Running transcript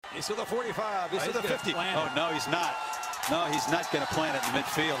He's to the 45. He's to the 50. Oh, no, he's not. No, he's not going to plant it in the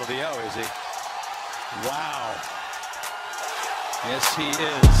midfield of the O, is he? Wow. Yes, he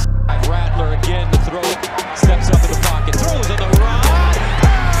is. Rattler again to throw. Steps up in the pocket. Throws on the run.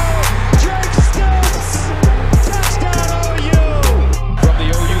 Oh! Drake Stoops! Touchdown OU! From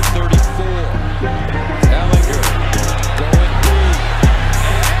the OU 34. Ellinger going deep.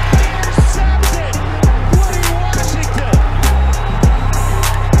 And intercepted! Woody Washington!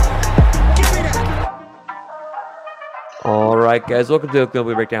 Give me that! All right, guys, welcome to the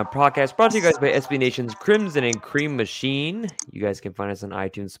Oklahoma Breakdown Podcast, brought to you guys by SB Nation's Crimson and Cream Machine. You guys can find us on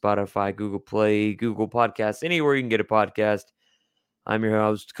iTunes, Spotify, Google Play, Google Podcasts, anywhere you can get a podcast. I'm your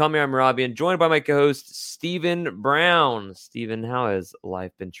host, Kami Amarabian, joined by my co-host, Stephen Brown. Stephen, how has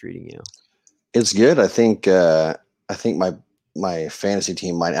life been treating you? It's good. I think my fantasy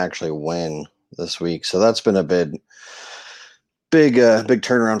team might actually win this week, so that's been a big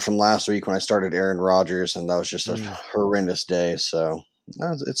turnaround from last week when I started Aaron Rodgers, and that was just a horrendous day. So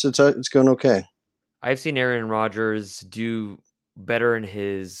it's going okay. I've seen Aaron Rodgers do better in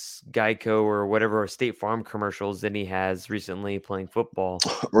his Geico or whatever State Farm commercials than he has recently playing football.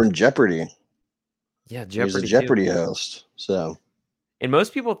 We're in Jeopardy. Yeah, Jeopardy. He's a Jeopardy host. So, and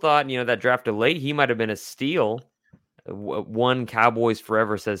most people thought, that drafted late, he might have been a steal. One Cowboys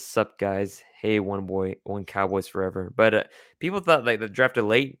Forever says, "Sup guys? Hey, one Cowboys Forever." But people thought like the drafted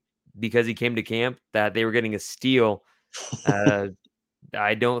late because he came to camp that they were getting a steal. I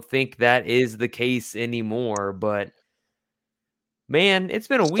don't think that is the case anymore. But man, it's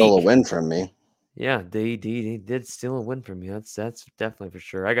been a week. Still a win from me. Yeah, they did steal a win from you. That's definitely for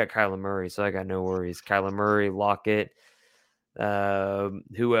sure. I got Kyler Murray, so I got no worries. Kyler Murray, Lockett.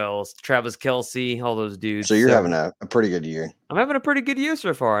 Who else? Travis Kelce, all those dudes. So you're having a pretty good year. I'm having a pretty good year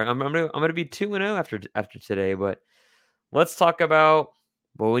so far. I'm gonna be 2-0 after today. But let's talk about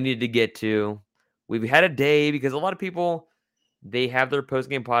what we need to get to. We've had a day because a lot of people they have their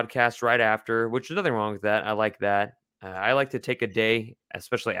post-game podcast right after, which there's nothing wrong with that. I like that. I like to take a day,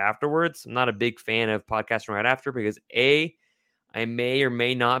 especially afterwards. I'm not a big fan of podcasting right after because I may or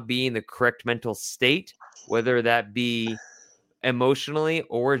may not be in the correct mental state, whether that be emotionally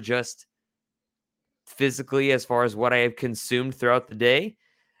or just physically as far as what I have consumed throughout the day.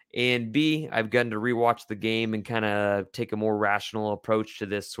 And B, I've gotten to rewatch the game and kind of take a more rational approach to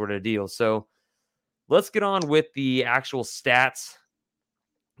this sort of deal. So let's get on with the actual stats.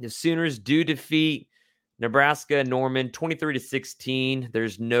 The Sooners do defeat Nebraska Norman 23-16.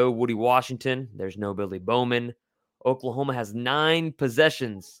 There's no Woody Washington. There's no Billy Bowman. Oklahoma has 9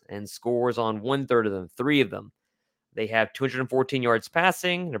 possessions and scores on 1/3 of them, 3 of them. They have 214 yards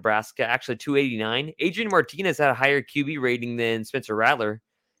passing. Nebraska actually 289. Adrian Martinez had a higher QB rating than Spencer Rattler.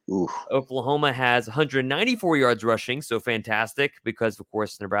 Ooh. Oklahoma has 194 yards rushing, so fantastic because, of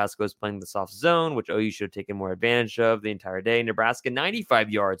course, Nebraska is playing the soft zone, which OU should have taken more advantage of the entire day. Nebraska 95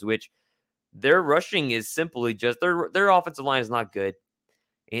 yards, which their rushing is simply just their offensive line is not good.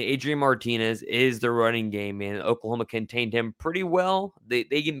 And Adrian Martinez is the running game, and Oklahoma contained him pretty well.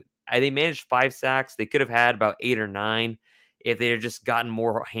 They managed 5 sacks. They could have had about 8 or 9 if they had just gotten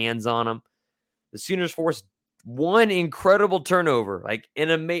more hands on them. The Sooners forced one incredible turnover. Like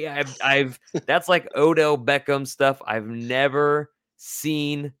I've that's like Odell Beckham stuff I've never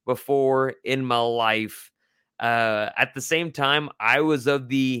seen before in my life. At the same time, I was of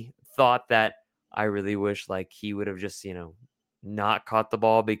the thought that I really wish like he would have just not caught the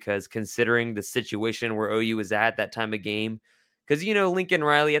ball, because considering the situation where OU was at that time of game. Because, Lincoln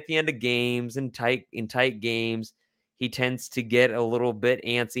Riley at the end of games and tight games, he tends to get a little bit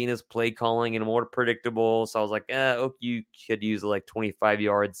antsy in his play calling and more predictable. So I was like, you could use like 25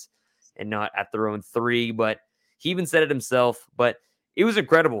 yards and not at their own 3. But he even said it himself. But it was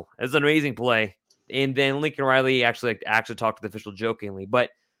incredible. It was an amazing play. And then Lincoln Riley actually talked to the official jokingly. But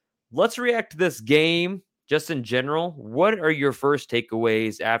let's react to this game. Just in general, what are your first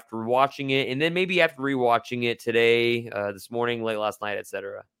takeaways after watching it, and then maybe after rewatching it today, this morning, late last night,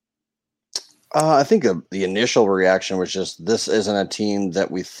 etc.? I think the initial reaction was just, this isn't a team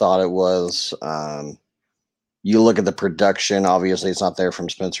that we thought it was. You look at the production, obviously it's not there from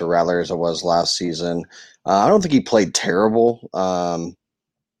Spencer Rattler as it was last season. I don't think he played terrible. I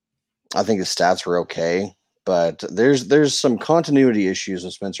think his stats were okay, but there's some continuity issues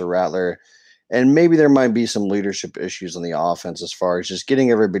with Spencer Rattler. And maybe there might be some leadership issues on the offense as far as just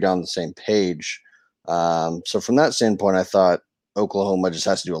getting everybody on the same page. So from that standpoint, I thought Oklahoma just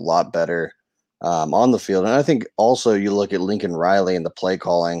has to do a lot better on the field. And I think also you look at Lincoln Riley and the play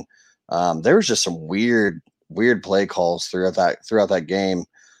calling. There was just some weird play calls throughout that game.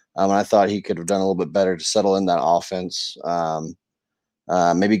 And I thought he could have done a little bit better to settle in that offense.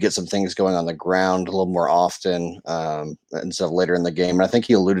 maybe get some things going on the ground a little more often instead of later in the game. And I think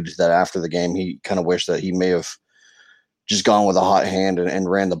he alluded to that after the game. He kind of wished that he may have just gone with a hot hand and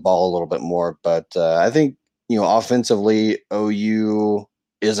ran the ball a little bit more. But I think, offensively, OU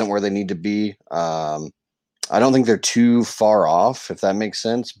isn't where they need to be. I don't think they're too far off, if that makes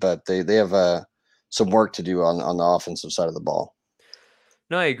sense, but they have some work to do on the offensive side of the ball.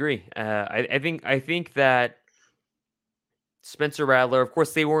 No, I agree. I think that Spencer Rattler, of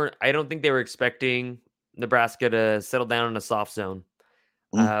course, I don't think they were expecting Nebraska to settle down in a soft zone.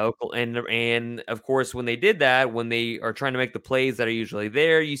 And of course, when they did that, when they are trying to make the plays that are usually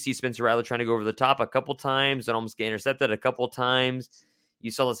there, you see Spencer Rattler trying to go over the top a couple times and almost get intercepted a couple times.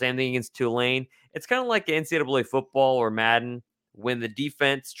 You saw the same thing against Tulane. It's kind of like NCAA football or Madden when the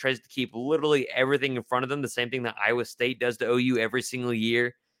defense tries to keep literally everything in front of them, the same thing that Iowa State does to OU every single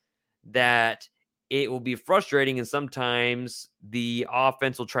year, that it will be frustrating, and sometimes the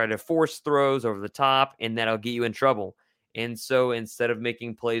offense will try to force throws over the top, and that'll get you in trouble. And so instead of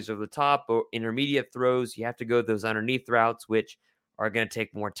making plays over the top or intermediate throws, you have to go those underneath routes, which are going to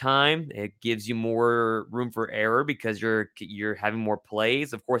take more time. It gives you more room for error because you're having more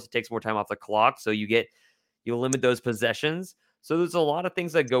plays. Of course, it takes more time off the clock, so you'll limit those possessions. So there's a lot of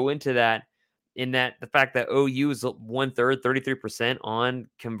things that go into that. In that, the fact that OU is 1/3, 33% on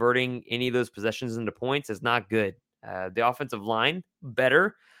converting any of those possessions into points is not good. The offensive line,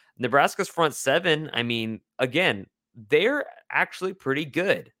 better. Nebraska's front seven, I mean, again, they're actually pretty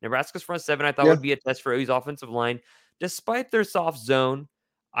good. Nebraska's front seven, I thought, would be a test for OU's offensive line. Despite their soft zone,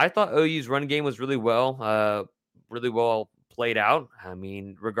 I thought OU's run game was really well played out. I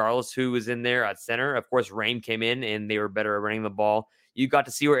mean, regardless who was in there at center, of course, Rame came in and they were better at running the ball. You got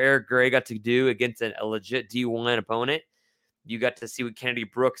to see what Eric Gray got to do against a legit D1 opponent. You got to see what Kennedy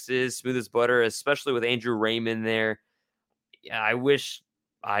Brooks is, smooth as butter, especially with Andrew Raymond there. I wish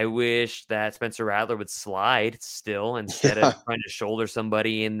that Spencer Rattler would slide still instead of trying to shoulder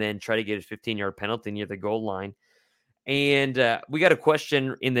somebody and then try to get a 15-yard penalty near the goal line. And we got a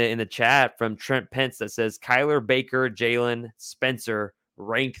question in the chat from Trent Pence that says Kyler, Baker, Jalen, Spencer,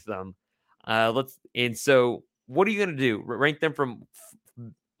 rank them. So what are you going to do? Rank them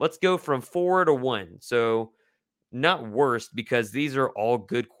let's go from 4 to 1. So not worst, because these are all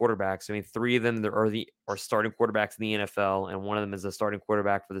good quarterbacks. I mean, 3 of them are starting quarterbacks in the NFL, and one of them is a starting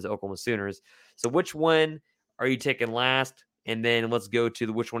quarterback for the Oklahoma Sooners. So which one are you taking last? And then let's go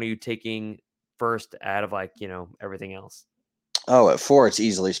to which one are you taking first out of everything else? Oh, at 4, it's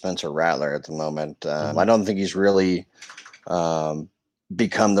easily Spencer Rattler at the moment. I don't think he's really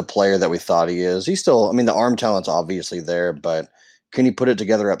become the player that we thought he is. He's still, I mean, the arm talent's obviously there, but can he put it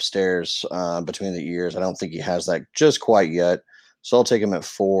together upstairs between the ears? I don't think he has that just quite yet. So I'll take him at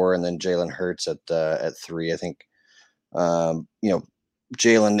 4, and then Jalen Hurts at 3. I think,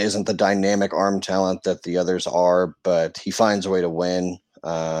 Jalen isn't the dynamic arm talent that the others are, but he finds a way to win,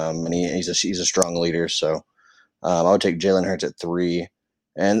 and he's a strong leader. So I would take Jalen Hurts at 3.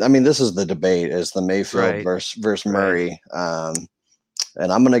 And I mean, this is the debate: is the Mayfield versus Murray?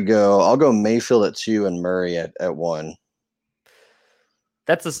 And I'll go Mayfield at 2 and Murray at 1.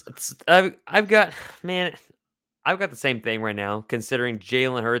 I've got the same thing right now, considering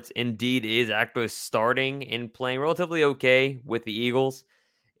Jalen Hurts indeed is actually starting and playing relatively okay with the Eagles.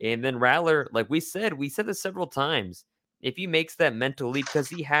 And then Rattler, like we said this several times, if he makes that mental leap, because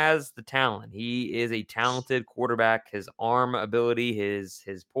he has the talent, he is a talented quarterback, his arm ability,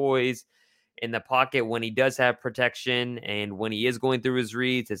 his poise in the pocket when he does have protection, and when he is going through his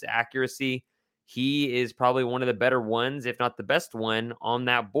reads, his accuracy, he is probably one of the better ones, if not the best one on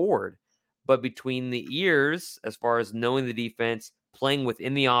that board. But between the ears, as far as knowing the defense, playing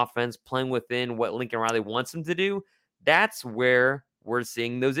within the offense, playing within what Lincoln Riley wants him to do, that's where we're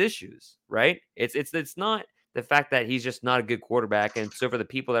seeing those issues, right? It's not the fact that he's just not a good quarterback. And so for the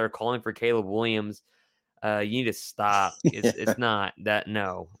people that are calling for Caleb Williams, you need to stop. It's not that.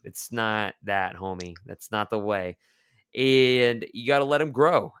 No, it's not that, homie. That's not the way. And you got to let him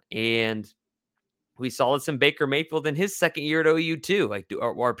grow. And we saw this in Baker Mayfield in his second year at OU too. Like,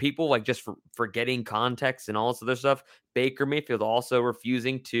 are people like just forgetting context and all this other stuff? Baker Mayfield also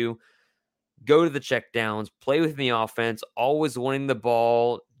refusing to go to the checkdowns, play within the offense, always winning the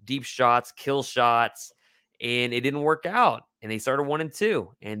ball, deep shots, kill shots, and it didn't work out. And they started 1-2.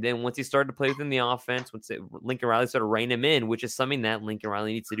 And then once he started to play within the offense, Lincoln Riley started reining him in, which is something that Lincoln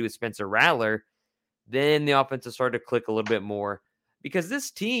Riley needs to do with Spencer Rattler, then the offense started to click a little bit more. Because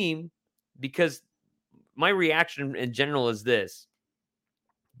my reaction in general is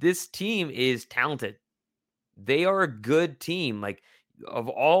this team is talented. They are a good team. Like, of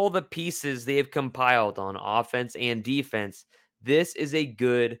all the pieces they have compiled on offense and defense, This is a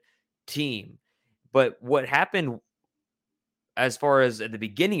good team. But what happened as far as at the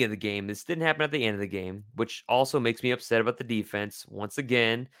beginning of the game, this didn't happen at the end of the game, which also makes me upset about the defense. Once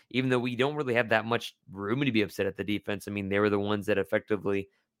again, even though we don't really have that much room to be upset at the defense, I mean, they were the ones that effectively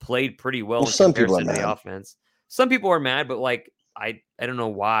played pretty well in some people are comparison to the mad. offense. Some people are mad, but like I don't know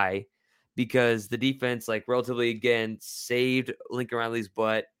why, because the defense, like, relatively again saved Lincoln Riley's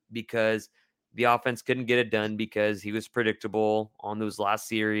butt because the offense couldn't get it done because he was predictable on those last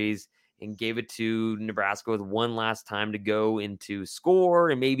series and gave it to Nebraska with one last time to go into score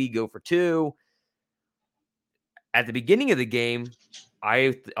and maybe go for two. At the beginning of the game,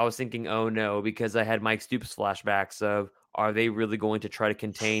 I was thinking, oh no, because I had Mike Stoops flashbacks of, are they really going to try to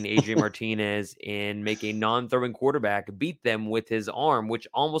contain Adrian Martinez and make a non-throwing quarterback beat them with his arm, which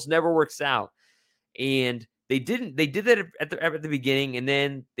almost never works out. And they didn't. They did that at the beginning, and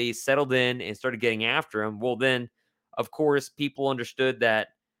then they settled in and started getting after him. Well, then, of course, people understood that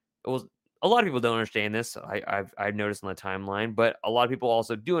it was. A lot of people don't understand this. I've noticed on the timeline, but a lot of people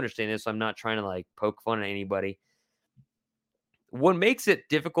also do understand this. So I'm not trying to like poke fun at anybody. What makes it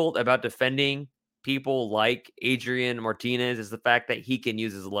difficult about defending people like Adrian Martinez is the fact that he can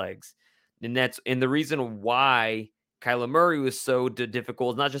use his legs. And the reason why Kyler Murray was so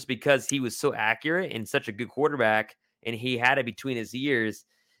difficult is not just because he was so accurate and such a good quarterback and he had it between his ears,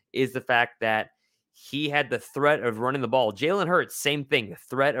 is the fact that he had the threat of running the ball. Jalen Hurts, same thing, the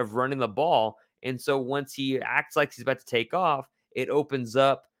threat of running the ball. And so once he acts like he's about to take off, it opens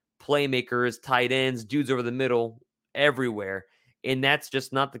up playmakers, tight ends, dudes over the middle, everywhere. And that's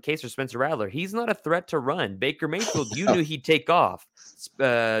just not the case for Spencer Rattler. He's not a threat to run. Baker Mayfield, you knew he'd take off.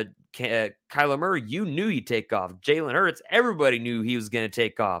 Kyler Murray, you knew he'd take off. Jalen Hurts, everybody knew he was going to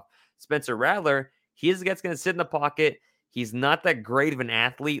take off. Spencer Rattler, he's the guy that's going to sit in the pocket. He's not that great of an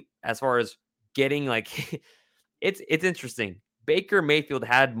athlete as far as getting like it's interesting. Baker Mayfield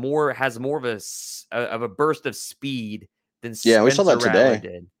has more of a burst of speed than Yeah, we saw that Rattler today.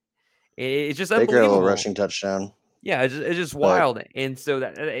 did. It's just Baker unbelievable. a little rushing touchdown. Yeah, it's just wild. And so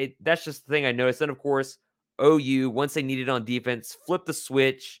that's just the thing I noticed. And of course, OU, once they needed on defense, flipped the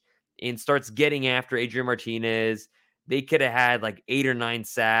switch and starts getting after Adrian Martinez. They could have had like 8 or 9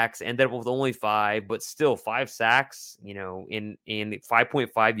 sacks, ended up with only 5, but still 5 sacks, in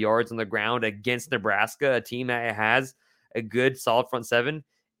 5.5 yards on the ground against Nebraska, a team that has a good solid front seven,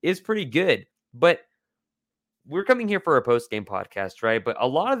 is pretty good. But we're coming here for a post-game podcast, right? But a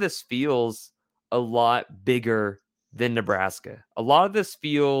lot of this feels a lot bigger than Nebraska. A lot of this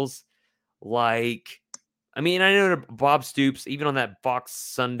feels like, I mean, I know Bob Stoops, even on that Fox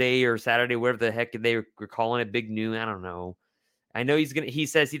Sunday or Saturday, whatever the heck they were calling it, Big Noon, I don't know. I know he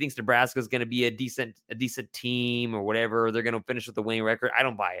says he thinks Nebraska is going to be a decent team or whatever. They're going to finish with the winning record. I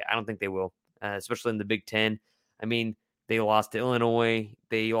don't buy it. I don't think they will, especially in the Big Ten. I mean, they lost to Illinois,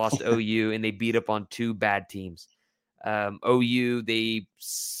 they lost to OU, and they beat up on 2 bad teams. OU, they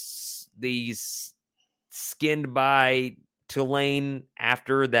skinned by Tulane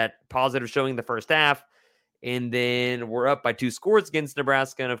after that positive showing the first half. And then we're up by 2 scores against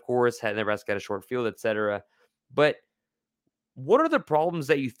Nebraska. And of course, Nebraska had a short field, etc. But what are the problems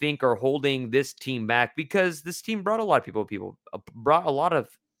that you think are holding this team back? Because this team brought a lot of people brought a lot of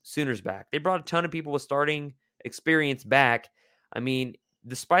Sooners back. They brought a ton of people with starting experience back. I mean,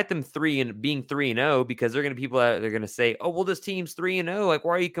 despite them being 3-0, because they're going to be people that they're going to say, oh, well, this team's 3-0. Like,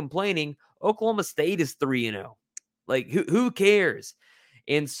 why are you complaining? Oklahoma State is 3-0. Like, who cares?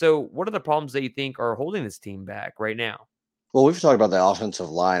 And so what are the problems that you think are holding this team back right now? Well, we've talked about the offensive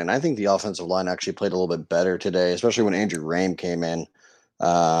line, and I think the offensive line actually played a little bit better today, especially when Andrew Rame came in.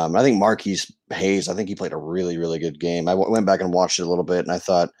 I think Marquise Hayes, I think he played a really, really good game. I went back and watched it a little bit, and I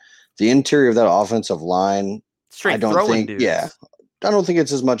thought the interior of that offensive line, I don't think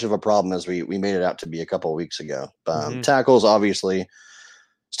it's as much of a problem as we made it out to be a couple of weeks ago. Tackles, obviously,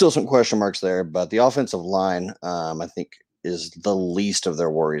 still some question marks there, but the offensive line, I think, is the least of their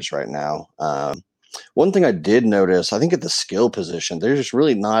worries right now. One thing I did notice, I think at the skill position, there's just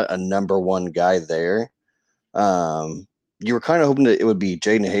really not a number one guy there. You were kind of hoping that it would be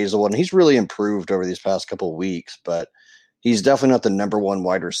Jaden Hazelwood, and he's really improved over these past couple of weeks, but he's definitely not the number one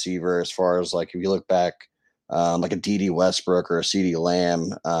wide receiver as far as, like, if you look back, like a D.D. Westbrook or a C.D.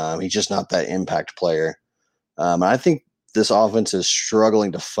 Lamb, he's just not that impact player. And I think this offense is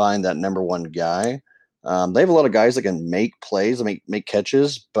struggling to find that number one guy. They have a lot of guys that can make plays, make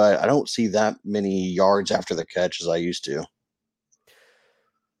catches, but I don't see that many yards after the catch as I used to.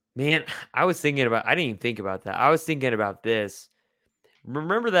 Man, I didn't even think about that. I was thinking about this.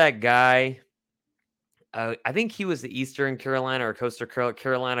 Remember that guy? I think he was the Eastern Carolina or Coastal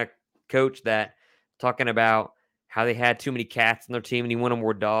Carolina coach that talking about how they had too many cats on their team and he wanted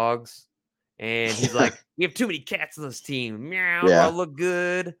more dogs. And he's like, we have too many cats on this team. Meow, do I look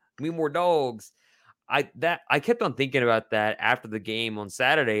good? We need more dogs. I kept on thinking about that after the game on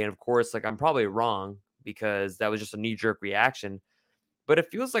Saturday. And of course, like I'm probably wrong because that was just a knee-jerk reaction. But it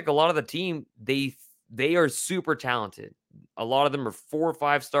feels like a lot of the team, they are super talented. A lot of them are 4 or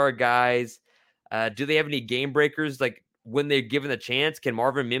 5-star guys. Do they have any game breakers? Like when they're given the chance, can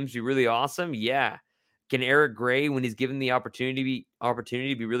Marvin Mims be really awesome? Yeah. Can Eric Gray, when he's given the opportunity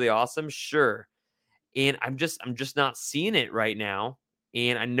be really awesome? Sure. And I'm just not seeing it right now.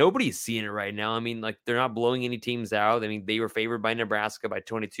 And nobody's seeing it right now. I mean, like they're not blowing any teams out. I mean, they were favored by Nebraska by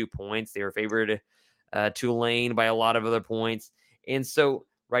 22 points. They were favored Tulane by a lot of other points. And so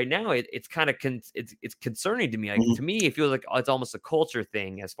right now it's kind of it's concerning to me. Like to me, it feels like it's almost a culture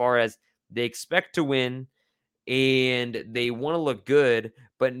thing as far as they expect to win and they want to look good,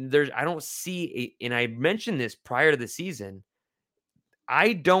 but I don't see and I mentioned this prior to the season.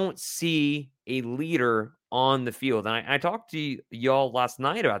 I don't see a leader on the field. And I talked to y'all last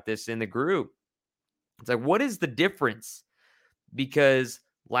night about this in the group. It's like, what is the difference? Because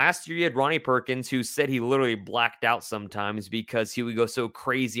last year you had Ronnie Perkins, who said he literally blacked out sometimes because he would go so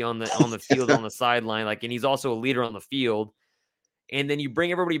crazy on the field, on the sideline. Like, and he's also a leader on the field. And then you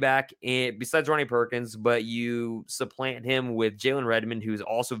bring everybody back, and besides Ronnie Perkins, but you supplant him with Jalen Redmond, who's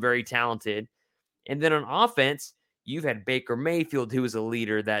also very talented. And then on offense, you've had Baker Mayfield, who was a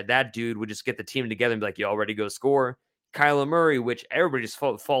leader. That dude would just get the team together and be like, y'all ready to go score? Kyler Murray, which everybody just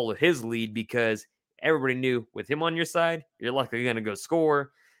followed his lead because everybody knew with him on your side, you're likely going to go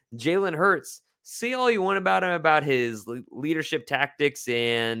score. Jalen Hurts, say all you want about him, about his leadership tactics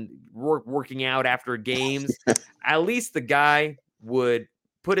and working out after games. At least the guy would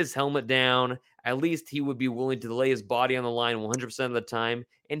put his helmet down. At least he would be willing to lay his body on the line 100% of the time.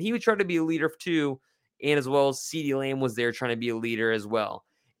 And he would try to be a leader too. And as well as CeeDee Lamb was there trying to be a leader as well.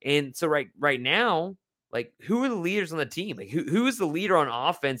 And so right now, like, who are the leaders on the team? Like, who is the leader on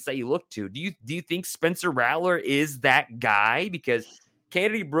offense that you look to? Do you think Spencer Rattler is that guy? Because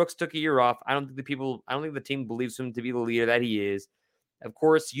Kennedy Brooks took a year off. I don't think the team believes him to be the leader that he is. Of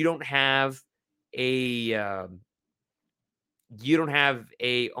course, you don't have a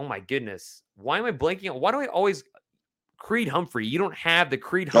oh my goodness. Why am I blanking on? Why do I always Creed Humphrey? You don't have the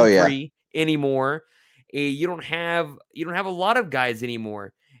Creed Humphrey anymore. You don't have a lot of guys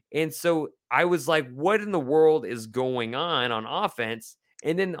anymore. And so I was like, what in the world is going on offense?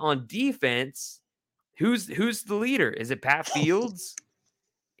 And then on defense, who's the leader? Is it Pat Fields?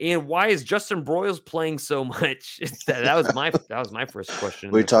 And why is Justin Broyles playing so much? that was my first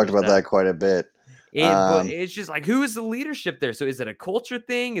question. We talked about that quite a bit. But it's just like, who is the leadership there? So is it a culture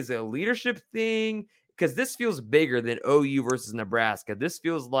thing? Is it a leadership thing? Because this feels bigger than OU versus Nebraska. This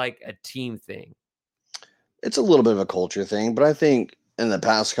feels like a team thing. It's a little bit of a culture thing, but I think in the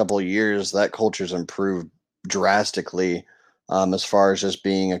past couple of years, that culture's improved drastically as far as just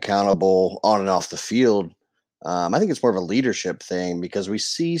being accountable on and off the field. I think it's more of a leadership thing because we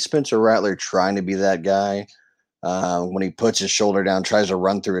see Spencer Rattler trying to be that guy when he puts his shoulder down, tries to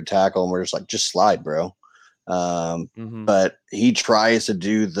run through a tackle, and we're just like, just slide, bro. But he tries to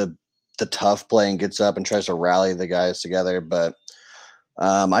do the tough play and gets up and tries to rally the guys together. But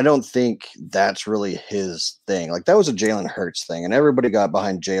I don't think that's really his thing. Like, that was a Jalen Hurts thing, and everybody got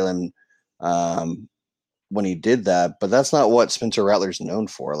behind Jalen when he did that. But that's not what Spencer Rattler's known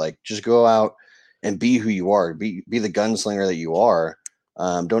for. Like, just go out and be who you are. Be the gunslinger that you are.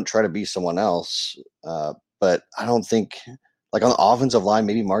 Don't try to be someone else. But I don't think, like, on the offensive line,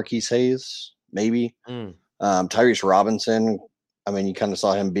 maybe Marquise Hayes, maybe. Tyrese Robinson. I mean, you kind of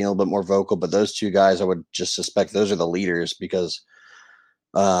saw him being a little bit more vocal, but those two guys, I would just suspect those are the leaders because,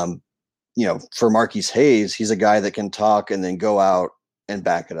 for Marquise Hayes, he's a guy that can talk and then go out and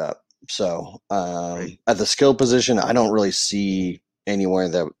back it up. So at the skill position, I don't really see anywhere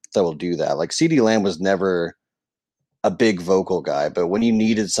that will do that. Like, CeeDee Lamb was never a big vocal guy, but when you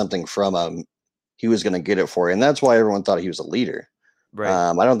needed something from him, he was going to get it for you. And that's why everyone thought he was a leader. Right.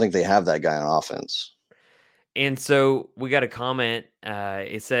 I don't think they have that guy on offense. And so we got a comment.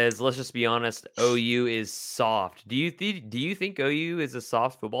 It says, let's just be honest, OU is soft. Do you think OU is a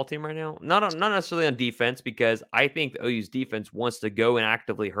soft football team right now? Not necessarily on defense, because I think OU's defense wants to go and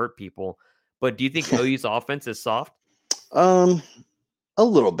actively hurt people. But do you think OU's offense is soft? A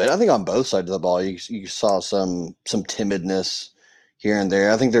little bit. I think on both sides of the ball, you saw some timidness here and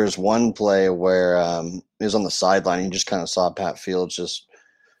there. I think there was one play where it was on the sideline. You just kind of saw Pat Fields just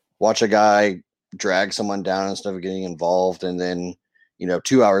watch a guy drag someone down instead of getting involved. And then,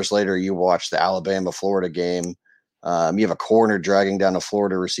 2 hours later, you watch the Alabama-Florida game You have a corner dragging down a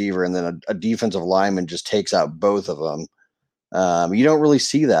Florida receiver, and then a defensive lineman just takes out both of them. You don't really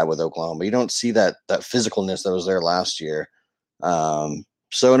see that with Oklahoma. You don't see that physicalness that was there last year.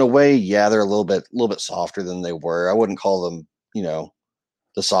 So in a way, yeah, they're a little bit softer than they were. I wouldn't call them,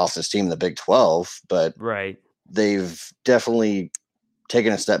 the softest team in the Big 12, but Right. they've definitely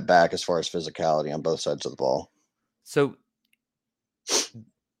taken a step back as far as physicality on both sides of the ball. So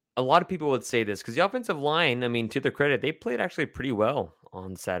a lot of people would say this because the offensive line, I mean, to their credit, they played actually pretty well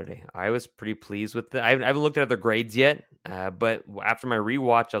on Saturday. I was pretty pleased with it. I haven't looked at their grades yet, but after my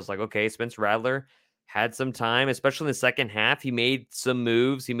rewatch, I was like, okay, Spencer Rattler had some time, especially in the second half. He made some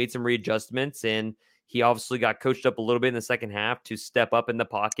moves, he made some readjustments, and he obviously got coached up a little bit in the second half to step up in the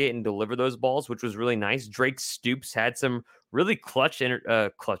pocket and deliver those balls, which was really nice. Drake Stoops had some really clutch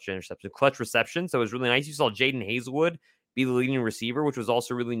receptions, so it was really nice. You saw Jaden Hazelwood be the leading receiver, which was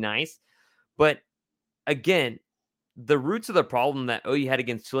also really nice. But again, the roots of the problem that OU had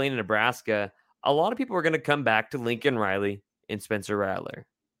against Tulane and Nebraska, a lot of people are going to come back to Lincoln Riley and Spencer Rattler.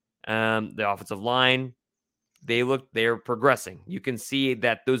 The offensive line, they're progressing. You can see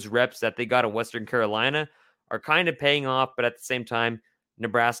that those reps that they got in Western Carolina are kind of paying off, but at the same time,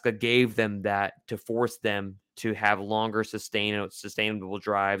 Nebraska gave them that to force them to have longer sustainable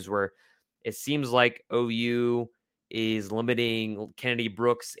drives where it seems like OU is limiting Kennedy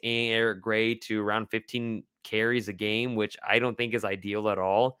Brooks and Eric Gray to around 15 carries a game, which I don't think is ideal at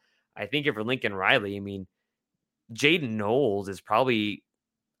all. I think if for Lincoln Riley, I mean, Jaden Knowles is probably,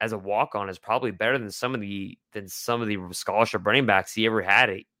 as a walk-on, is probably better than some of the scholarship running backs he ever had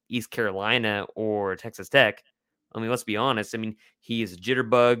at East Carolina or Texas Tech. I mean, let's be honest. I mean, he is a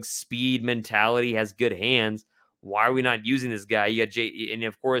jitterbug, speed mentality, has good hands. Why are we not using this guy? You got and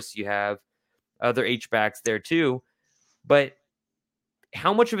of course you have other H-backs there too. But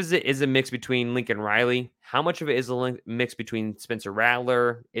how much of it is a mix between Lincoln Riley? How much of it is a mix between Spencer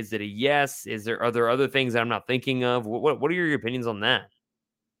Rattler? Is it a yes? Are there other things that I'm not thinking of? What are your opinions on that?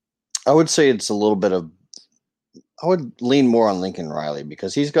 I would say it's a little bit of. I would lean more on Lincoln Riley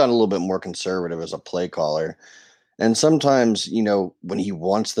because he's gotten a little bit more conservative as a play caller, and sometimes when he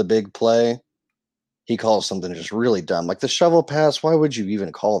wants the big play, he calls something just really dumb, like the shovel pass. Why would you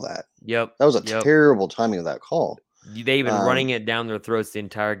even call that? Yep, that was a terrible timing of that call. They've been running it down their throats the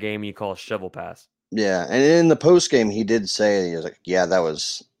entire game. You call a shovel pass. Yeah, and in the post game, he did say he was like, "Yeah, that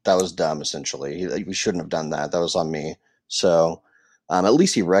was dumb. Essentially, we shouldn't have done that. That was on me." So, at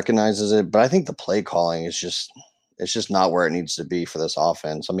least he recognizes it. But I think the play calling is just not where it needs to be for this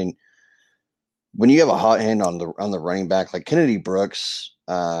offense. I mean, when you have a hot hand on the running back like Kennedy Brooks,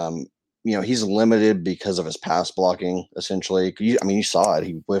 he's limited because of his pass blocking. Essentially, you saw it.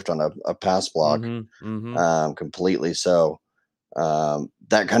 He whiffed on a pass block completely. So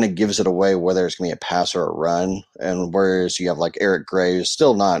that kind of gives it away whether it's going to be a pass or a run. And whereas you have like Eric Gray, who's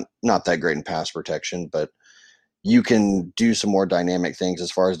still not that great in pass protection, but you can do some more dynamic things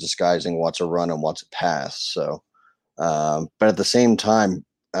as far as disguising what's a run and what's a pass. So, but at the same time,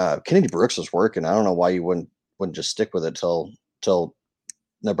 Kennedy Brooks is working. I don't know why you wouldn't just stick with it till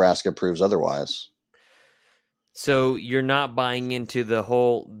Nebraska proves otherwise. So you're not buying into the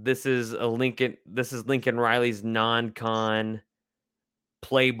whole this is Lincoln Riley's non-con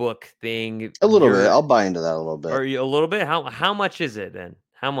playbook thing. A little bit. I'll buy into that a little bit. Are you a little bit? How much is it then?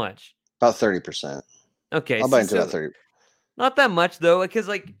 How much? About 30%. Okay. I'll buy into that 30%. Not that much though, because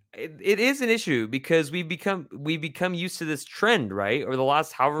it is an issue because we become used to this trend, right? Over the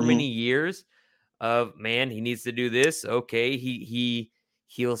last however many years of he needs to do this. Okay,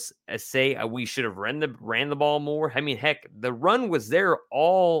 he'll say we should have ran the ball more. I mean, heck, the run was there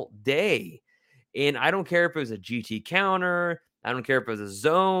all day, and I don't care if it was a GT counter. I don't care if it was a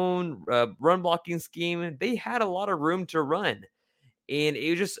zone run blocking scheme. They had a lot of room to run, and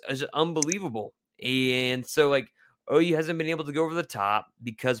it was just unbelievable. And so OU hasn't been able to go over the top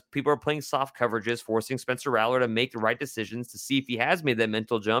because people are playing soft coverages, forcing Spencer Rattler to make the right decisions to see if he has made that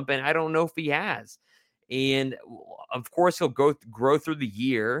mental jump. And I don't know if he has. And of course, he'll grow through the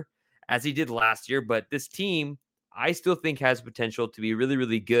year as he did last year. But this team, I still think has potential to be really,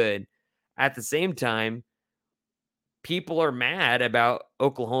 really good. At the same time, people are mad about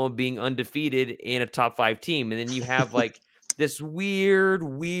Oklahoma being undefeated in a top 5 team. And then you have this weird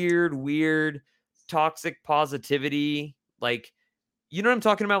toxic positivity, you know what I'm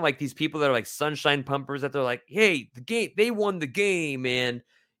talking about? Like these people that are like sunshine pumpers that they're like, hey, they won the game and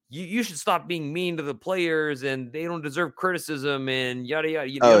you should stop being mean to the players and they don't deserve criticism and yada yada.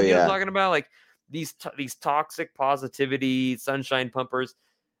 You know what I'm talking about? Like these toxic positivity sunshine pumpers.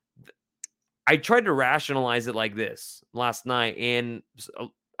 I tried to rationalize it like this last night, and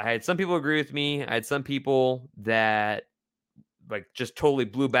I had some people agree with me. I had some people that like just totally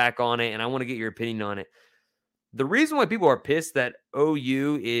blew back on it, and I want to get your opinion on it. The reason why people are pissed that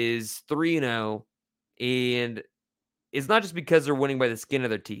OU is 3-0 and it's not just because they're winning by the skin of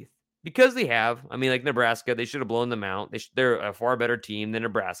their teeth. Because they have. I mean, like Nebraska, they should have blown them out. They're a far better team than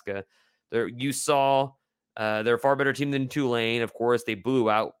Nebraska. They're a far better team than Tulane. Of course, they blew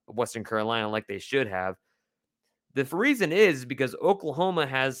out Western Carolina like they should have. The reason is because Oklahoma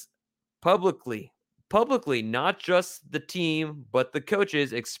has publicly, not just the team, but the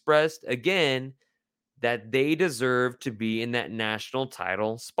coaches expressed again that they deserve to be in that national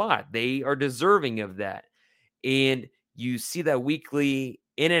title spot. They are deserving of that. And you see that weekly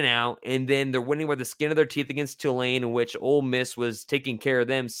in and out, and then they're winning by the skin of their teeth against Tulane, in which Ole Miss was taking care of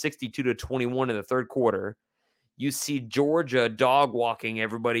them 62-21 in the third quarter. You see Georgia dog walking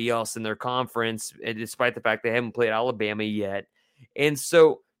everybody else in their conference, despite the fact they haven't played Alabama yet. And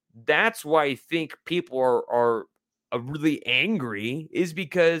so that's why I think people are really angry, is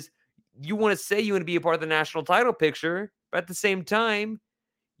because you want to say you want to be a part of the national title picture, but at the same time,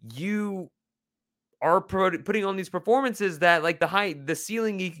 you are putting on these performances that like the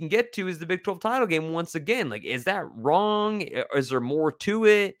ceiling you can get to is the Big 12 title game once again. Like, is that wrong? Is there more to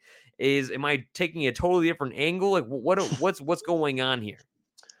it? Am I taking a totally different angle? Like, what's going on here?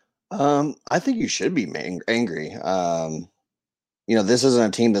 I think you should be angry. This isn't a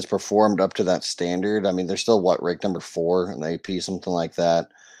team that's performed up to that standard. I mean, they're still ranked number 4 in the AP, something like that.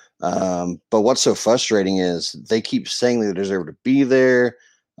 But what's so frustrating is they keep saying they deserve to be there.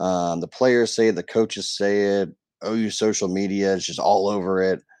 The players say it, the coaches say it, OU social media is just all over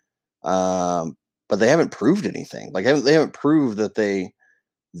it. But they haven't proved anything. Like they haven't proved that they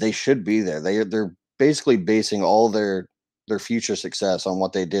should be there. They're basically basing all their future success on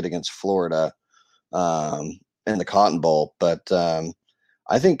what they did against Florida in the Cotton Bowl. But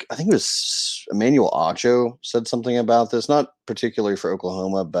I think it was Emmanuel Acho said something about this, not particularly for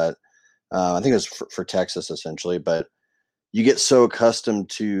Oklahoma, but I think it was for Texas essentially. But you get so accustomed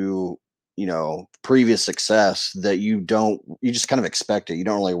to, previous success that you just kind of expect it. You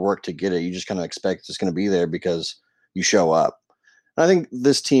don't really work to get it. You just kind of expect it's going to be there because you show up. And I think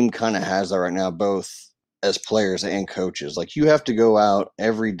this team kind of has that right now, both as players and coaches. Like, you have to go out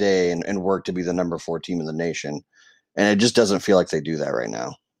every day and work to be the number 4 team in the nation. And it just doesn't feel like they do that right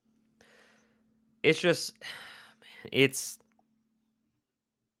now. It's just, it's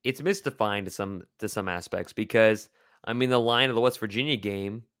misdefined to some aspects, because I mean, the line of the West Virginia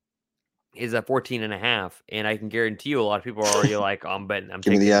game is at 14.5, and I can guarantee you a lot of people are already like, I'm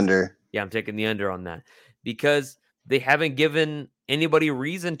taking the under. Yeah, I'm taking the under on that, because they haven't given anybody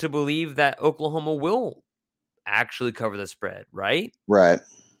reason to believe that Oklahoma will actually cover the spread, right? Right.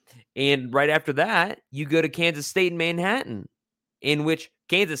 And right after that, you go to Kansas State and Manhattan, in which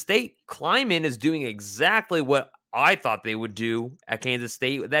Kansas State, Kleiman is doing exactly what I thought they would do at Kansas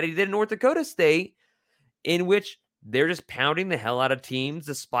State that he did in North Dakota State, in which they're just pounding the hell out of teams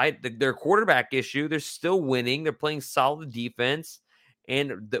despite their quarterback issue. They're still winning. They're playing solid defense.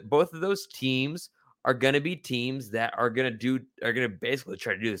 And both of those teams are going to be teams that are going to basically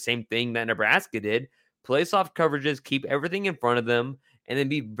try to do the same thing that Nebraska did. Play soft coverages, keep everything in front of them, and then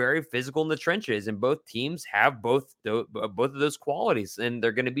be very physical in the trenches. And both teams have both of those qualities. And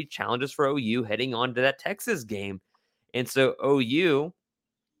they're going to be challenges for OU heading on to that Texas game. And so OU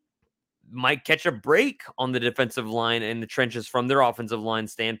might catch a break on the defensive line and the trenches from their offensive line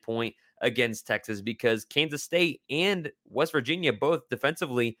standpoint against Texas, because Kansas State and West Virginia both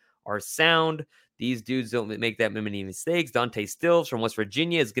defensively are sound. These dudes don't make that many mistakes. Dante Stills from West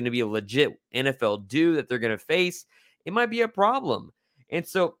Virginia is going to be a legit NFL dude that they're going to face. It might be a problem. And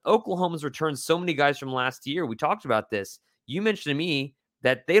so Oklahoma's returned so many guys from last year. We talked about this. You mentioned to me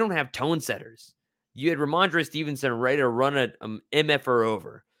that they don't have tone setters. You had Ramondre Stevenson ready to run an MFR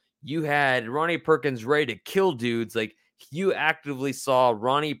over. You had Ronnie Perkins ready to kill dudes. Like, you actively saw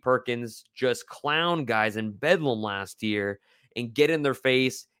Ronnie Perkins just clown guys in Bedlam last year and get in their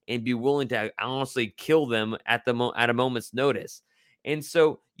face and be willing to honestly kill them at a moment's notice. And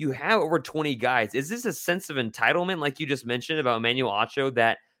so you have over 20 guys. Is this a sense of entitlement, like you just mentioned about Emmanuel Acho,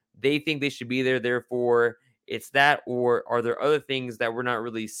 that they think they should be there, therefore it's that? Or are there other things that we're not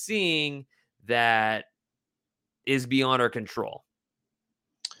really seeing that is beyond our control?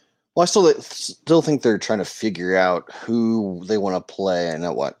 Well, I still think they're trying to figure out who they want to play and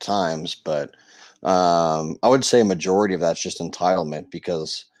at what times. But I would say a majority of that's just entitlement,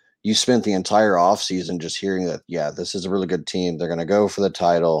 because you spent the entire offseason just hearing that, yeah, this is a really good team. They're going to go for the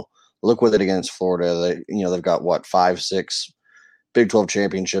title. Look with it against Florida. They've got 5, 6 Big 12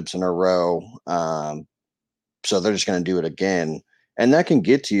 championships in a row. So they're just going to do it again. and that can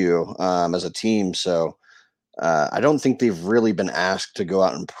get to you as a team. So I don't think they've really been asked to go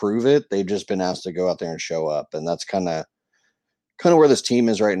out and prove it. They've just been asked to go out there and show up, and that's kind of where this team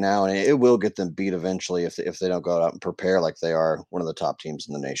is right now. And it will get them beat eventually if they don't go out and prepare like they are one of the top teams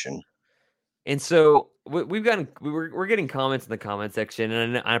in the nation. And so we're getting comments in the comment section,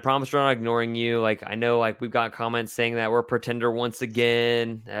 and I promise we're not ignoring you. Like, I know, like, we've got comments saying that we're a pretender once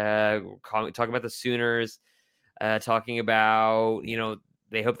again. Talking about the Sooners, talking about,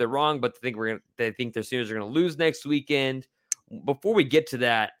 they hope they're wrong, but they think their Sooners are gonna lose next weekend. Before we get to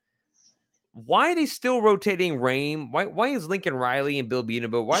that, why are they still rotating Rame? Why is Lincoln Riley and Bill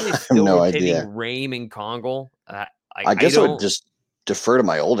Beatenbow? Why are they still no rotating idea. Rame and Congle? I guess I would just defer to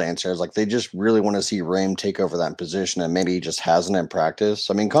my old answers. Like, they just really want to see Rame take over that position, and maybe he just hasn't in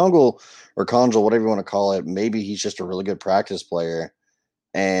practice. I mean, Congle or Congle, whatever you want to call it, maybe he's just a really good practice player,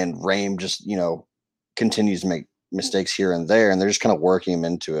 and Rame just, continues to make mistakes here and there, and they're just kind of working him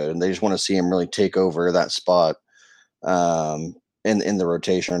into it, and they just want to see him really take over that spot in the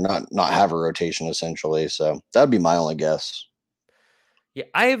rotation, or not have a rotation essentially. So that would be my only guess. Yeah,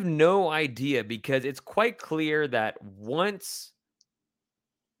 I have no idea, because it's quite clear that once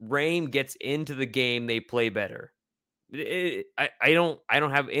Rame gets into the game, they play better. I don't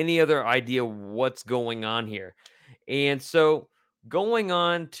have any other idea what's going on here. And so moving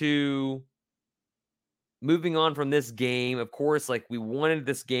on from this game, of course, like, we wanted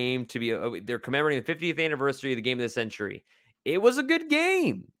this game to be, they're commemorating the 50th anniversary of the game of the century. It was a good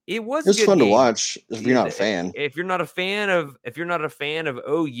game. It was fun to watch if you're not a fan. If you're not a fan of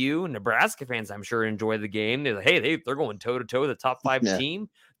OU, Nebraska fans, I'm sure, enjoy the game. They're like, hey, they're going toe to toe with a top 5 team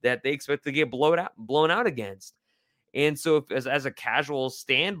that they expect to get blown out against. And so, as a casual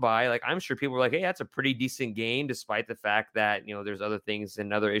standby, like, I'm sure people were like, hey, that's a pretty decent game, despite the fact that, there's other things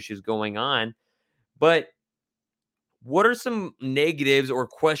and other issues going on. But what are some negatives or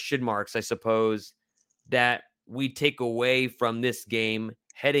question marks, I suppose, that we take away from this game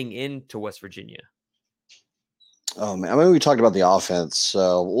heading into West Virginia? Oh man, I mean, we talked about the offense,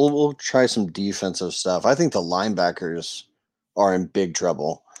 so we'll try some defensive stuff. I think the linebackers are in big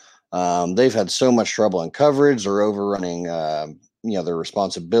trouble. They've had so much trouble in coverage. They're overrunning, their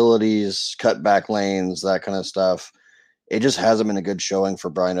responsibilities, cut back lanes, that kind of stuff. It just hasn't been a good showing for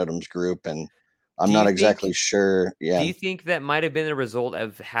Brian Odom's group, and I'm not exactly sure. Yeah. Do you think that might have been the result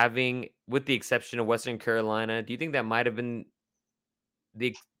of having, with the exception of Western Carolina, do you think that might have been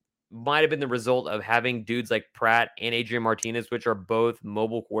the result of having dudes like Pratt and Adrian Martinez, which are both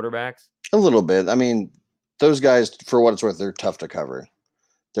mobile quarterbacks? A little bit. I mean, those guys, for what it's worth, they're tough to cover.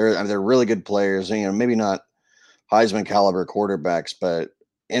 They're really good players. Maybe not Heisman caliber quarterbacks, but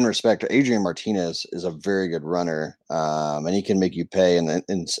in respect to Adrian Martinez is a very good runner, and he can make you pay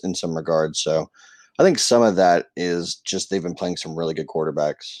in some regards. So I think some of that is just they've been playing some really good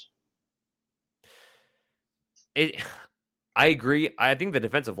quarterbacks. I agree. I think the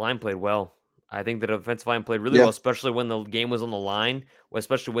defensive line played well. I think the defensive line played really well, especially when the game was on the line,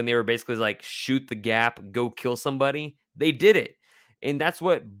 especially when they were basically like, shoot the gap, go kill somebody. They did it. And that's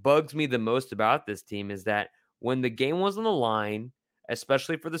what bugs me the most about this team, is that when the game was on the line,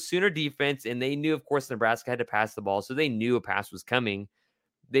 especially for the Sooner defense, and they knew, of course, Nebraska had to pass the ball, so they knew a pass was coming,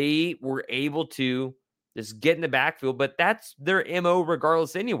 they were able to just get in the backfield. But that's their MO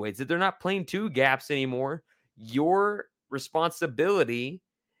regardless anyways. That they're not playing two gaps anymore. Your responsibility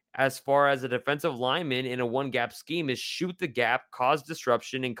as far as a defensive lineman in a one-gap scheme is shoot the gap, cause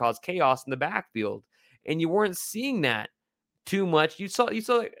disruption, and cause chaos in the backfield. And you weren't seeing that too much. You saw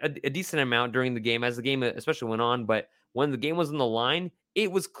a decent amount during the game as the game especially went on, but when the game was on the line,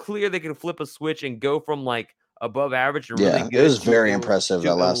 it was clear they could flip a switch and go from like above average and really good. It was very impressive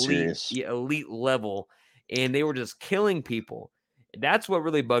that last series. Elite level, and they were just killing people. That's what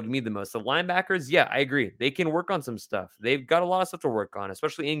really bugged me the most. The linebackers, yeah, I agree. They can work on some stuff. They've got a lot of stuff to work on,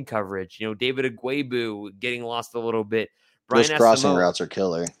 especially in coverage. David Agwebu getting lost a little bit. Those crossing routes are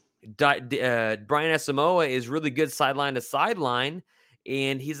killer. Brian Asamoah is really good sideline to sideline,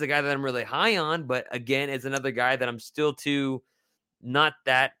 and he's the guy that I'm really high on. But again, is another guy that I'm still not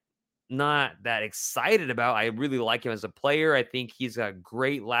that excited about. I really like him as a player. I think he's got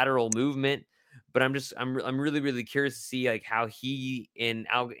great lateral movement. But I'm really, really curious to see like how he and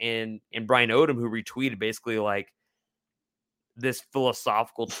Brian Odom, who retweeted basically like this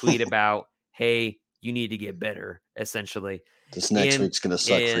philosophical tweet about, hey, you need to get better, essentially. This next week's gonna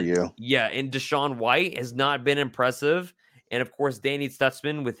suck for you. Yeah, and Deshaun White has not been impressive. And of course, Danny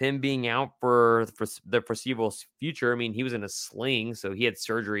Stutzman, with him being out for the foreseeable future. I mean, he was in a sling, so he had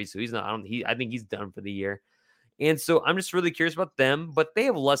surgery, so he's not. I think he's done for the year. And so I'm just really curious about them, but they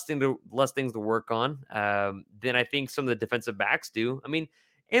have less things to work on than I think some of the defensive backs do. I mean,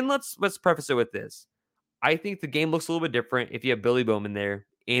 and let's preface it with this. I think the game looks a little bit different if you have Billy Bowman there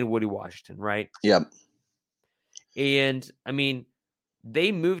and Woody Washington, right? Yep. And I mean,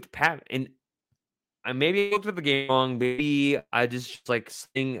 they moved Pat, and I maybe looked at the game wrong. Maybe I just like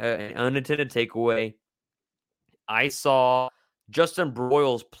seeing an unintended takeaway. I saw Justin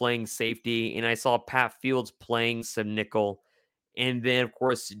Broyles playing safety, and I saw Pat Fields playing some nickel. And then, of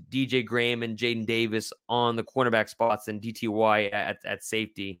course, DJ Graham and Jaden Davis on the cornerback spots and DTY at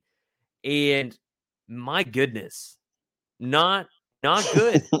safety. And my goodness, not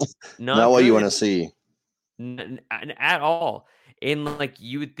good. Not what you want to see. At all. And like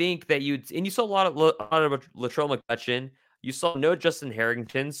you would think that and you saw a lot of Latrell McCutcheon. You saw no Justin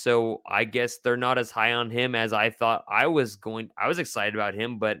Harrington, so I guess they're not as high on him as I thought I was going. I was excited about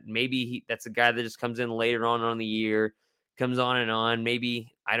him, but maybe that's a guy that just comes in later on the year, comes on and on.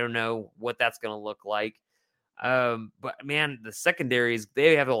 Maybe I don't know what that's going to look like. But man, the secondaries,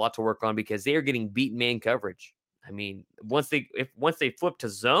 they have a lot to work on because they are getting beat man coverage. I mean, once they flip to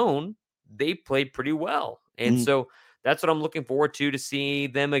zone, they played pretty well. And so that's what I'm looking forward to see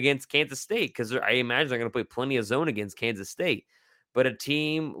them against Kansas State, because I imagine they're going to play plenty of zone against Kansas State. But a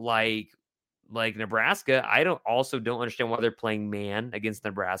team like Nebraska, I don't understand why they're playing man against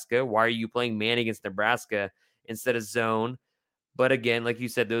Nebraska. Why are you playing man against Nebraska instead of zone? But again, like you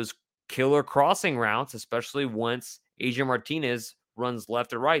said, those killer crossing routes, especially once Adrian Martinez runs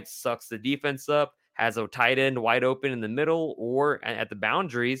left or right, sucks the defense up, has a tight end wide open in the middle or at the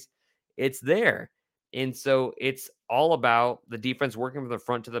boundaries, it's there. And so it's all about the defense working from the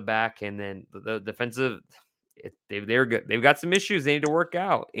front to the back, and then the defensive. They're good. They've got some issues they need to work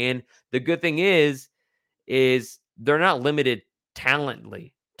out. And the good thing is they're not limited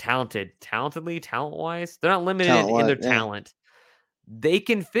talent-wise. They're not limited in their talent. They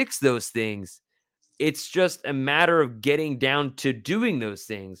can fix those things. It's just a matter of getting down to doing those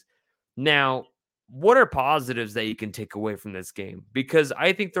things. Now, what are positives that you can take away from this game? Because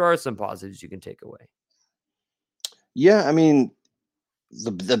I think there are some positives you can take away. Yeah, I mean,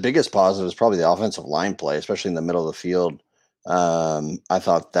 the biggest positive is probably the offensive line play, especially in the middle of the field. I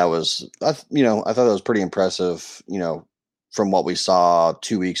thought that was pretty impressive, from what we saw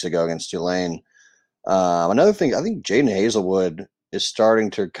 2 weeks ago against Tulane. Another thing, I think Jaden Hazelwood is starting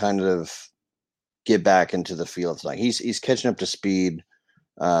to kind of get back into the field tonight. He's catching up to speed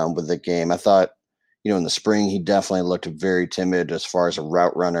with the game. I thought, in the spring, he definitely looked very timid as far as a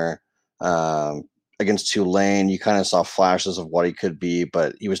route runner. Against Tulane, you kind of saw flashes of what he could be,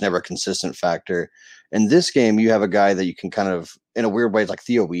 but he was never a consistent factor. In this game, you have a guy that you can kind of, in a weird way, like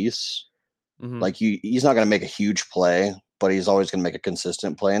Theo Weiss. Like he's not going to make a huge play, but he's always going to make a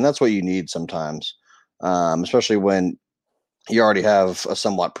consistent play, and that's what you need sometimes, especially when you already have a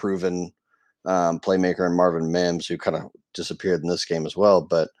somewhat proven playmaker in Marvin Mims, who kind of disappeared in this game as well.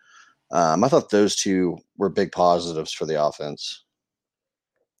 But I thought those two were big positives for the offense.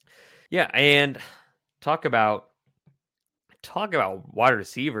 Yeah, and talk about wide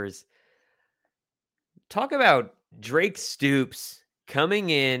receivers. Talk about Drake Stoops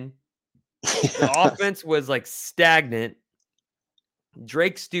coming in. The offense was like stagnant.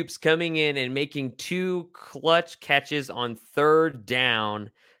 Drake Stoops coming in and making 2 clutch catches on 3rd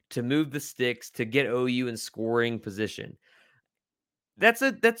down to move the sticks to get OU in scoring position. That's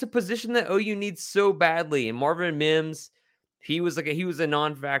a position that OU needs so badly. And Marvin Mims, he was a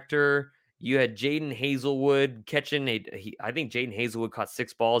non-factor. You had Jaden Hazelwood catching I think Jaden Hazelwood caught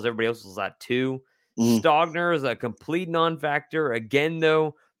 6 balls. Everybody else was at 2. Stogner is a complete non-factor. Again,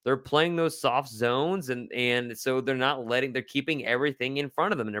 though, they're playing those soft zones, and so they're keeping everything in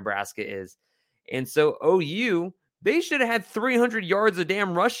front of them. Nebraska is. And so OU, they should have had 300 yards of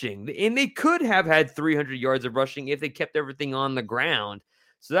damn rushing, and they could have had 300 yards of rushing if they kept everything on the ground.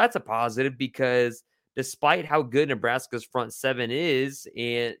 So that's a positive, because despite how good Nebraska's front 7 is,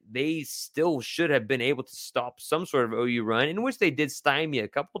 and they still should have been able to stop some sort of OU run, in which they did stymie a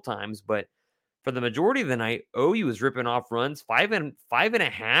couple times. But for the majority of the night, OU was ripping off runs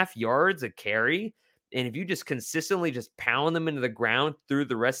 5.5 yards a carry. And if you just consistently just pound them into the ground through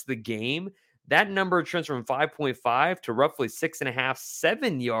the rest of the game, that number trends from 5.5 to roughly 6.5,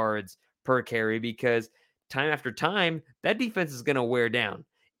 7 yards per carry, because time after time, that defense is going to wear down.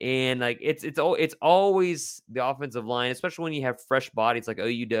 And like it's always the offensive line, especially when you have fresh bodies like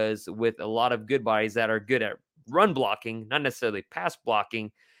OU does, with a lot of good bodies that are good at run blocking, not necessarily pass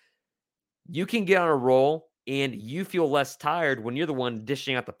blocking. You can get on a roll and you feel less tired when you're the one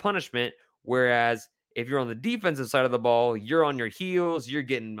dishing out the punishment. Whereas if you're on the defensive side of the ball, you're on your heels, you're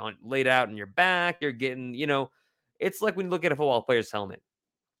getting laid out in your back, you're getting, it's like when you look at a football player's helmet.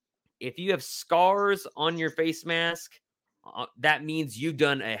 If you have scars on your face mask, that means you've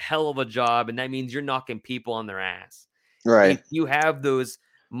done a hell of a job, and that means you're knocking people on their ass. Right. If you have those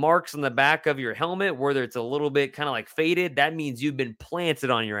marks on the back of your helmet, whether it's a little bit kind of like faded, that means you've been planted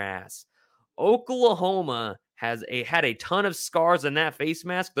on your ass. Oklahoma had a ton of scars on that face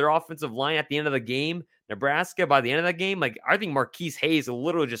mask. Their offensive line at the end of the game, Nebraska, by the end of that game, like I think Marquise Hayes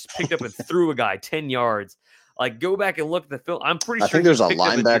literally just picked up and threw a guy 10 yards. Like, go back and look at the film. I'm pretty sure. I think there's a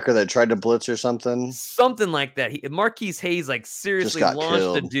linebacker that tried to blitz or something. Something like that. Marquise Hayes, like, seriously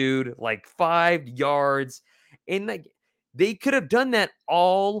launched the dude like 5 yards. And like they could have done that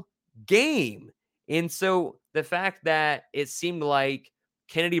all game. And so the fact that it seemed like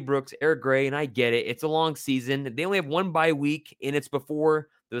Kennedy Brooks, Eric Gray, and I get it. It's a long season. They only have one bye week, and it's before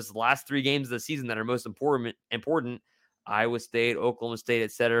those last 3 games of the season that are most important. Iowa State, Oklahoma State,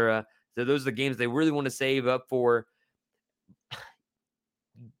 etc. So those are the games they really want to save up for.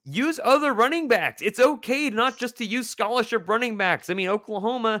 Use other running backs. It's okay not just to use scholarship running backs. I mean,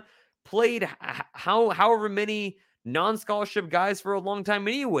 Oklahoma played however many non-scholarship guys for a long time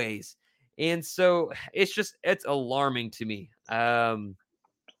anyways. And so it's alarming to me.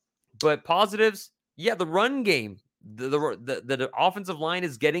 But positives, yeah, the run game, the offensive line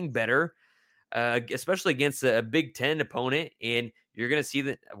is getting better, especially against a Big Ten opponent. And you're going to see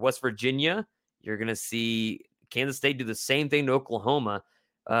that West Virginia, you're going to see Kansas State do the same thing to Oklahoma.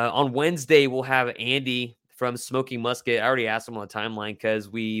 On Wednesday, we'll have Andy from Smoking Musket. I already asked him on the timeline because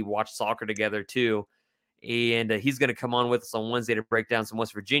we watch soccer together too. And he's going to come on with us on Wednesday to break down some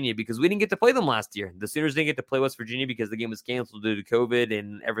West Virginia because we didn't get to play them last year. The Sooners didn't get to play West Virginia because the game was canceled due to COVID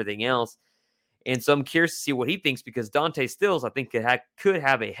and everything else. And so I'm curious to see what he thinks because Dante Stills, I think, could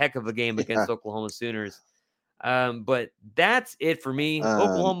have a heck of a game against Oklahoma Sooners. But that's it for me.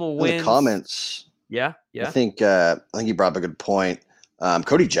 Oklahoma wins. The comments. Yeah. I think you brought up a good point.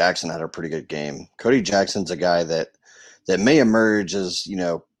 Cody Jackson had a pretty good game. Cody Jackson's a guy that may emerge as,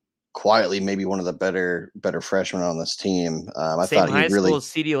 quietly maybe one of the better freshmen on this team. I Same thought high he really school as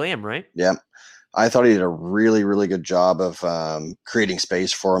CeeDee Lamb, right? Yeah. I thought he did a really, really good job of creating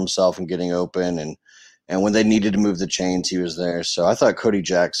space for himself and getting open. And when they needed to move the chains, he was there. So I thought Cody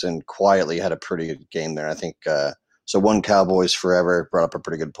Jackson quietly had a pretty good game there. I think so. One Cowboys forever brought up a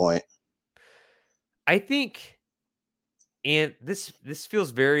pretty good point. I think, and this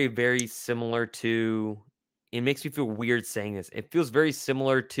feels very, very similar to, it makes me feel weird saying this. It feels very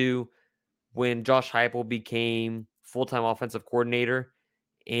similar to when Josh Heupel became full-time offensive coordinator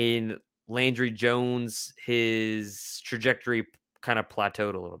and Landry Jones, his trajectory kind of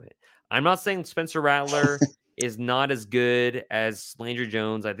plateaued a little bit. I'm not saying Spencer Rattler is not as good as Landry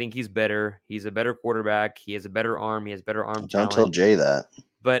Jones. I think he's better. He's a better quarterback. He has a better arm. He has better arm talent. Don't tell Jay that.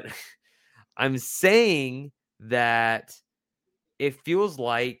 But I'm saying that it feels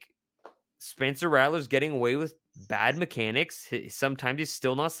like Spencer Rattler's getting away with bad mechanics. Sometimes he's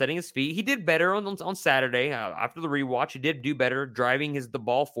still not setting his feet. He did better on Saturday. After the rewatch, he did do better driving the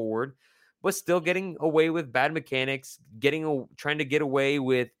ball forward, but still getting away with bad mechanics, trying to get away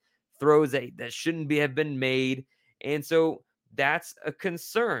with throws that shouldn't have been made. And so that's a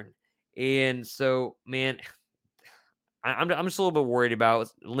concern. And so, man, I'm just a little bit worried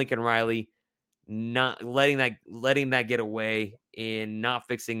about Lincoln Riley not letting that get away and not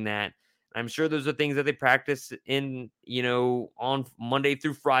fixing that. I'm sure those are things that they practice in, on Monday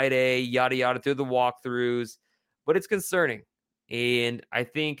through Friday, yada, yada, through the walkthroughs, but it's concerning. And I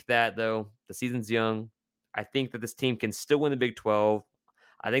think that, though, the season's young. I think that this team can still win the Big 12.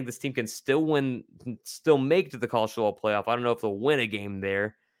 I think this team can still make it to the college football playoff. I don't know if they'll win a game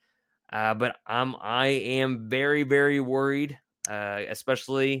there, but I am very, very worried,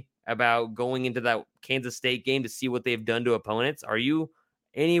 especially about going into that Kansas State game to see what they've done to opponents. Are you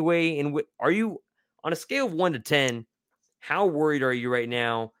on a scale of 1 to 10? How worried are you right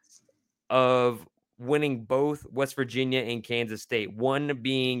now of winning both West Virginia and Kansas State? 1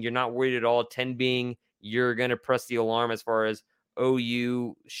 being you're not worried at all, 10 being you're going to press the alarm as far as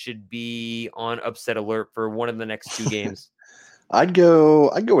OU should be on upset alert for one of the next 2 games. I'd go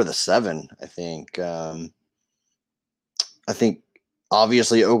with a 7. I think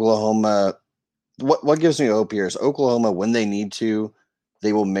obviously Oklahoma. What gives me hope here is Oklahoma, when they need to,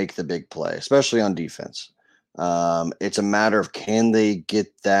 they will make the big play, especially on defense. It's a matter of can they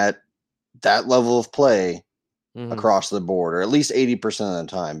get that level of play across the board, or at least 80% of the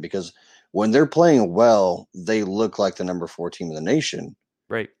time, because when they're playing well, they look like the number 4 team in the nation.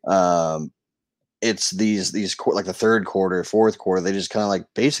 Right. It's these like the third quarter, fourth quarter, they just kind of like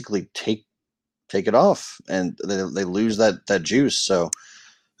basically take it off and they lose that juice. So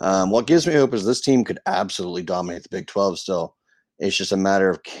What gives me hope is this team could absolutely dominate the Big 12 still. It's just a matter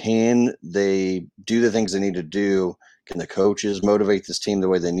of, can they do the things they need to do? Can the coaches motivate this team the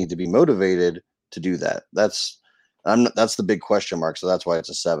way they need to be motivated to do that? That's the big question mark. So that's why it's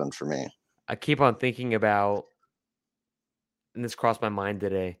a 7 for me. I keep on thinking about, and this crossed my mind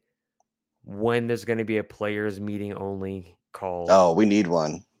today, when there's going to be a players meeting only call. Oh, we need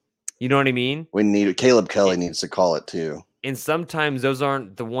one. You know what I mean? We need Caleb Kelly needs to call it too. And sometimes those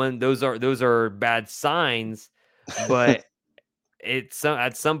aren't the one. Those are bad signs, but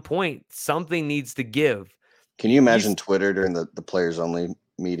at some point something needs to give. Can you imagine Twitter during the players only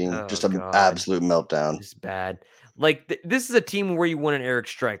meeting? Oh, just an God. absolute meltdown. It's bad. Like this is a team where you want an Eric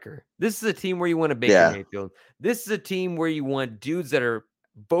Stryker. This is a team where you want a Baker Mayfield. This is a team where you want dudes that are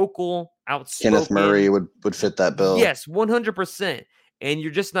vocal, outspoken. Kenneth Murray would fit that bill. Yes, 100%. And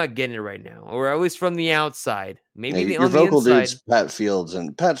you're just not getting it right now, or at least from the outside. Maybe your on the vocal inside. dude's Pat Fields,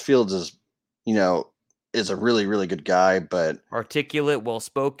 and Pat Fields is, is a really, really good guy, but articulate,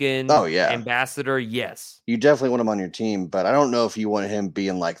 well-spoken. Oh yeah, ambassador. Yes, you definitely want him on your team, but I don't know if you want him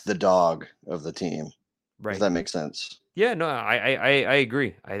being like the dog of the team. Right? If that makes sense. Yeah, no, I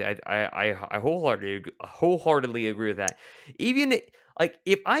agree. I wholeheartedly agree with that. Even like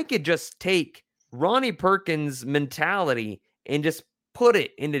if I could just take Ronnie Perkins' mentality and just put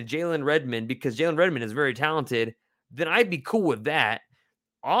it into Jalen Redmond, because Jalen Redmond is very talented, then I'd be cool with that.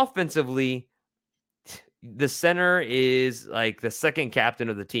 Offensively, the center is like the second captain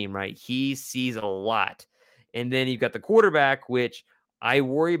of the team, right? He sees a lot. And then you've got the quarterback, which I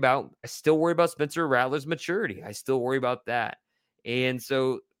still worry about Spencer Rattler's maturity. I still worry about that. And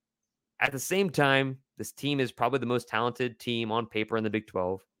so at the same time, this team is probably the most talented team on paper in the Big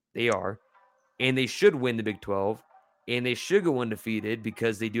 12. They are. And they should win the Big 12. And they should go undefeated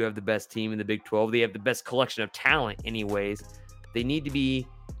because they do have the best team in the Big 12. They have the best collection of talent anyways. They need to be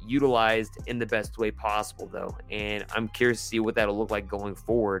utilized in the best way possible, though. And I'm curious to see what that'll look like going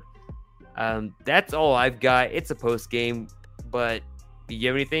forward. That's all I've got. It's a post game, but do you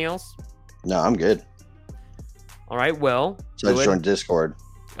have anything else? No, I'm good. All right, well. So I just joined Discord.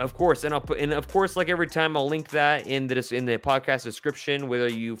 Of course, and of course, like every time, I'll link that in the podcast description. Whether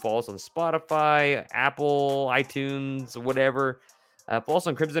you follow us on Spotify, Apple, iTunes, whatever. Follow us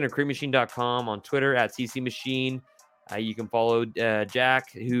on CrimsonandCreamMachine.com, on Twitter at CCMachine. You can follow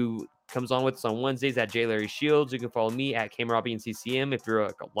Jack, who comes on with us on Wednesdays, at J Larry Shields. You can follow me at KMRobbie and CCM. If you're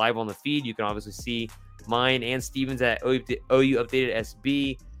live on the feed, you can obviously see mine and Steven's at OU Updated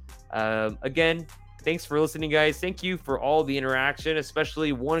SB. Again, thanks for listening, guys. Thank you for all the interaction,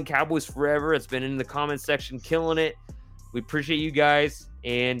 especially One Cowboys Forever. It's been in the comment section, killing it. We appreciate you guys.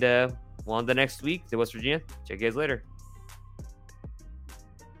 And on to next week to West Virginia. Check you guys later.